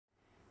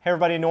Hey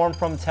everybody, Norm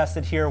from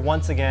Tested here,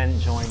 once again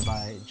joined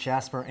by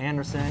Jasper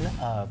Anderson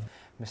of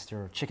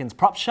Mr. Chicken's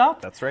Prop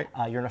Shop. That's right.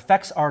 You're an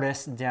effects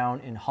artist down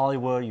in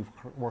Hollywood. You've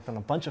worked on a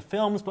bunch of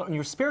films, but in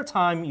your spare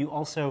time, you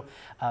also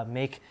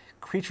make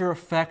creature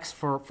effects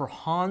for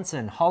haunts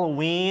and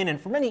Halloween and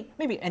for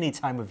maybe any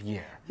time of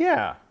year.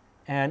 Yeah.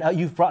 And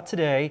you've brought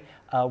today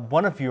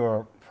one of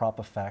your prop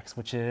effects,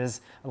 which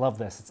is, I love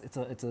this,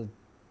 it's a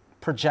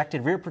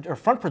projected, or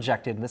front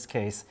projected in this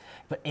case,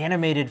 but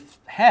animated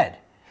head.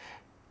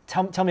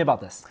 Tell me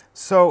about this.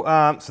 So,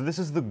 so this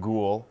is the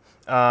ghoul.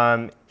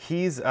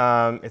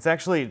 It's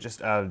actually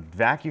just a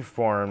vacuum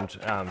formed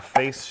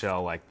face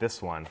shell like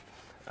this one.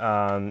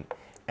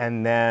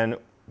 And then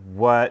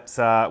what's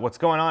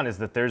going on is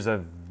that there's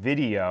a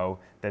video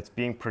that's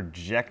being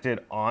projected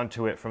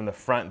onto it from the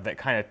front that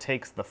kind of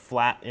takes the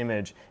flat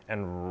image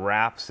and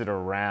wraps it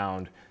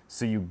around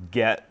so you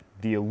get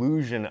the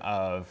illusion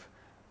of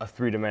a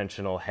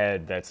three-dimensional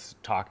head that's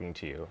talking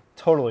to you.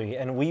 Totally,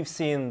 and we've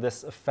seen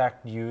this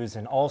effect used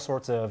in all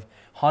sorts of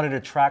haunted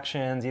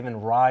attractions, even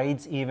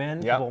rides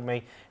even. Yep. People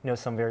may know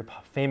some very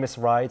famous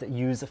rides that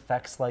use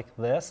effects like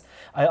this.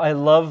 I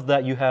love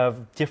that you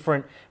have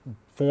different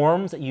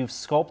forms that you've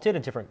sculpted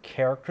and different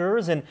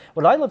characters, and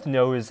what I'd love to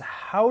know is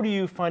how do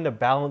you find a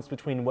balance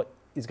between what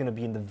is going to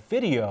be in the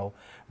video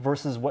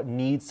versus what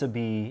needs to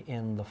be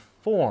in the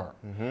form,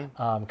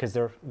 because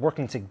they're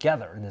working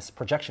together in this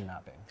projection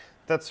mapping.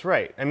 That's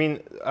right. I mean,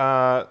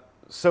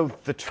 so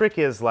the trick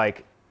is,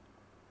 like,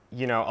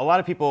 you know, a lot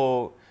of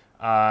people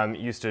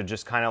used to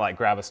just kind of like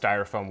grab a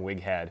styrofoam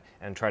wig head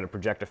and try to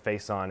project a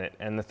face on it.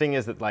 And the thing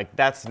is that, like,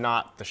 that's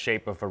not the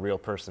shape of a real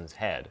person's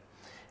head.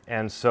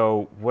 And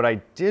so what I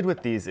did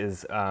with these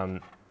is,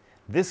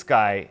 this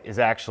guy is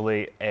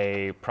actually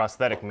a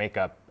prosthetic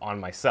makeup on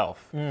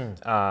myself.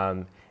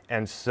 And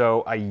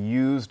so I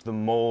used the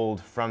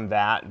mold from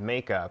that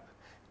makeup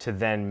to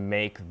then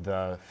make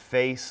the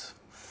face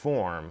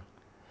form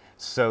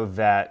so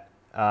that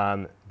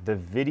the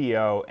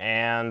video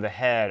and the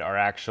head are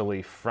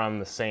actually from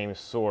the same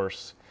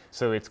source.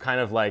 So it's kind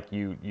of like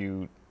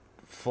you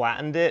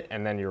flattened it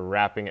and then you're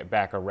wrapping it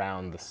back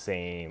around the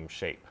same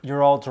shape.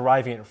 You're all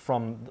deriving it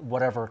from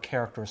whatever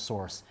character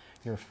source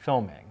you're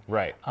filming.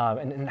 Right.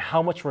 And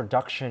how much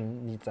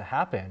reduction needs to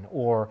happen,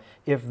 or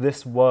if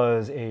this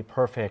was a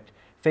perfect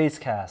face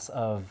cast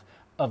of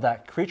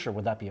that creature,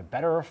 would that be a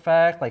better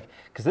effect? Like,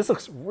 because this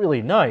looks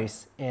really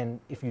nice, and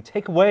if you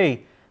take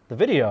away the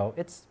video,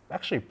 it's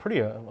actually pretty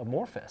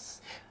amorphous.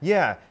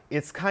 Yeah,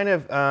 it's kind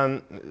of,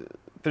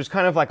 there's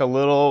kind of like a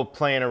little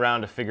playing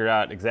around to figure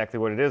out exactly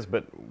what it is,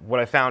 but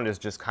what I found is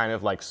just kind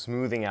of like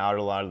smoothing out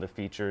a lot of the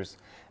features,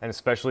 and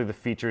especially the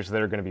features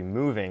that are going to be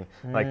moving,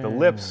 like the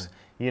lips,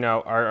 you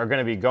know, are going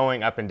to be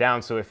going up and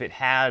down. So if it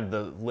had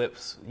the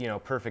lips, you know,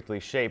 perfectly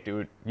shaped,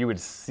 you would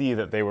see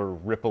that they were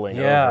rippling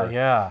over.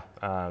 Yeah.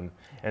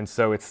 And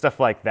so it's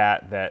stuff like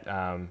that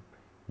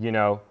you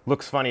know,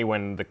 looks funny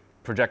when the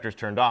projector's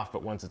turned off,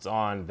 but once it's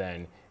on,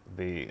 then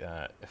the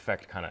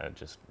effect kind of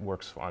just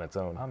works on its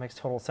own. That makes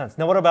total sense.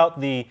 Now, what about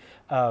the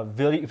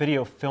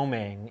video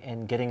filming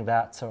and getting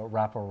that to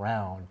wrap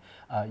around?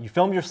 You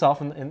filmed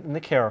yourself in the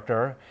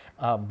character.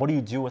 What do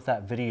you do with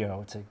that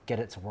video to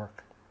get it to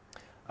work?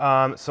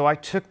 So I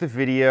took the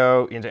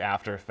video into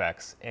After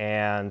Effects,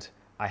 and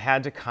I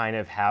had to kind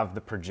of have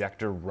the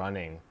projector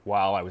running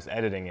while I was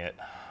editing it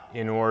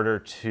in order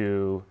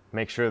to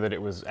make sure that it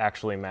was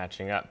actually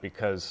matching up,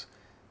 because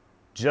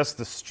just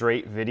the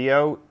straight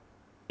video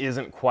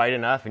isn't quite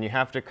enough, and you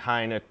have to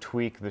kind of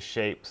tweak the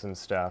shapes and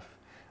stuff.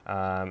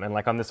 And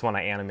like on this one,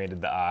 I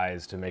animated the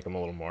eyes to make them a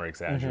little more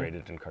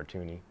exaggerated and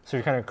cartoony. So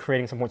you're kind of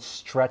creating some more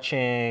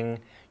stretching.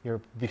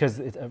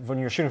 Because when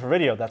you're shooting for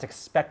video, that's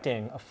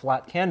expecting a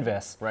flat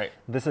canvas. Right.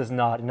 This is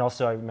not, and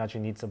also I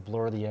imagine you need to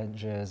blur the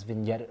edges,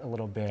 vignette it a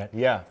little bit.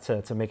 Yeah.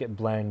 To make it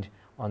blend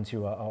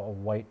onto a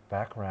white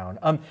background.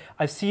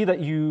 I see that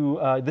you,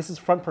 this is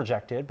front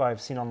projected, but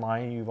I've seen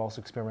online you've also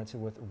experimented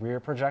with rear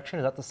projection.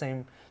 Is that the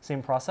same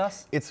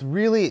process? It's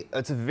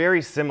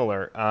very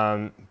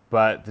similar,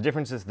 but the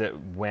difference is that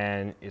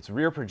when it's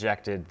rear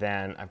projected,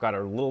 then I've got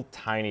a little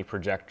tiny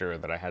projector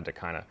that I had to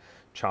kind of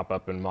chop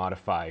up and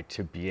modify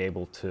to be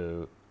able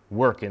to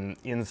work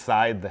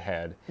inside the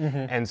head.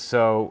 And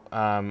so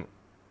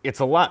it's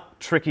a lot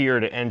trickier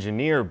to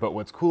engineer, but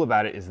what's cool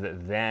about it is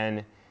that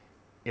then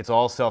it's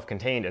all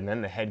self-contained, and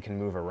then the head can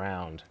move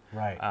around.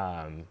 Right.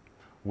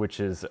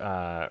 Which is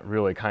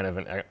really kind of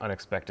an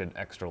unexpected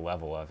extra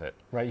level of it.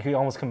 Right, you could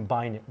almost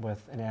combine it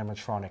with an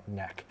animatronic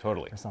neck.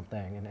 Totally. Or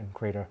something, and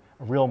create a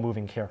real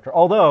moving character.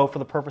 Although, for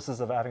the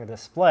purposes of having a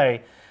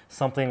display,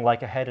 something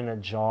like a head in a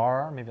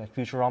jar, maybe like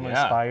Futurama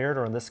inspired,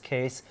 or in this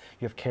case,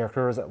 you have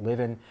characters that live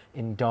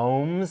in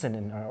domes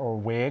or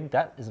wig.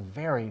 That is a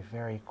very,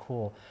 very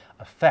cool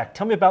effect.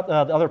 Tell me about the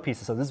other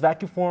pieces. So this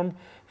vacuum formed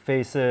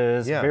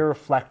faces, very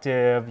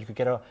reflective. You could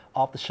get a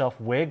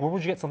off-the-shelf wig. Where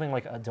would you get something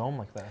like a dome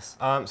like this?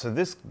 So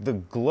the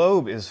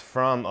globe is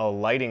from a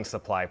lighting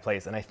supply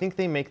place, and I think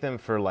they make them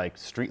for like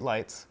street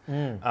lights.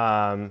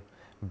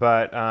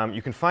 But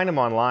you can find them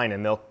online,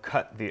 and they'll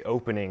cut the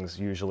openings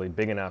usually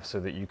big enough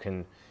so that you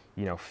can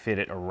fit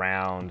it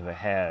around the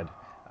head.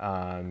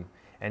 And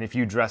if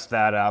you dress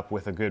that up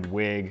with a good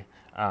wig,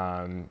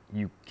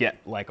 you get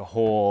like a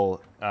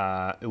whole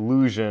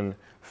illusion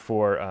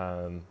for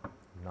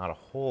not a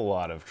whole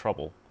lot of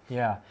trouble.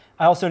 Yeah.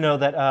 I also know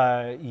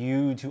that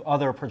you do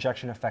other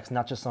projection effects,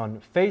 not just on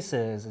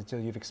faces, until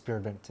you've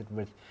experimented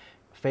with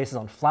faces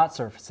on flat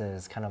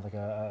surfaces, kind of like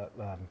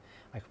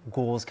like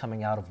ghouls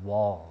coming out of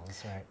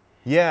walls, right?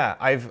 Yeah,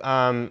 I've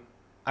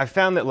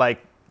found that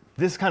like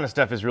this kind of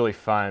stuff is really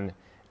fun,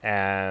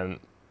 and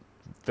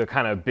the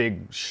kind of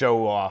big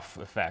show-off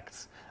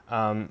effects.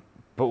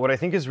 But what I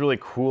think is really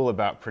cool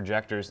about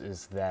projectors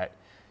is that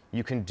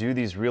you can do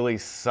these really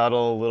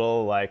subtle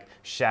little like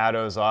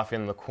shadows off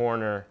in the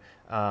corner,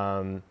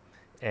 and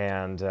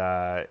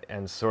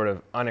sort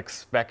of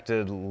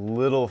unexpected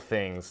little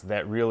things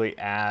that really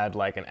add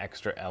like an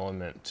extra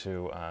element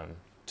to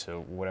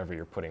whatever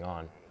you're putting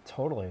on.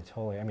 Totally,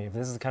 totally. I mean, if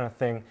this is the kind of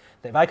thing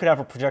that if I could have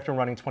a projector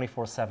running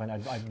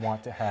 24/7, I'd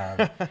want to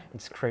have.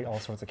 Just create all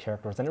sorts of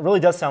characters. And it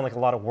really does sound like a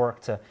lot of work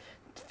to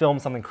film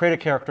something, create a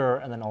character,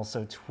 and then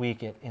also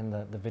tweak it in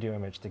the video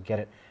image to get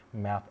it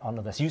mapped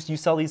onto this. You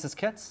sell these as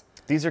kits?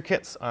 These are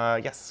kits,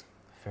 yes.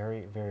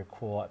 Very, very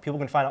cool. People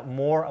can find out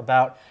more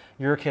about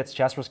your kits,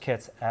 Jasper's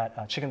kits, at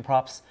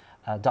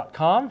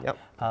chickenprops.com, yep.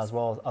 As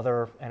well as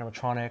other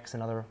animatronics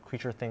and other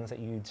creature things that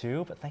you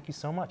do. But thank you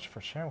so much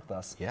for sharing with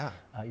us. Yeah.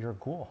 You're a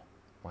ghoul.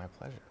 My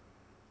pleasure.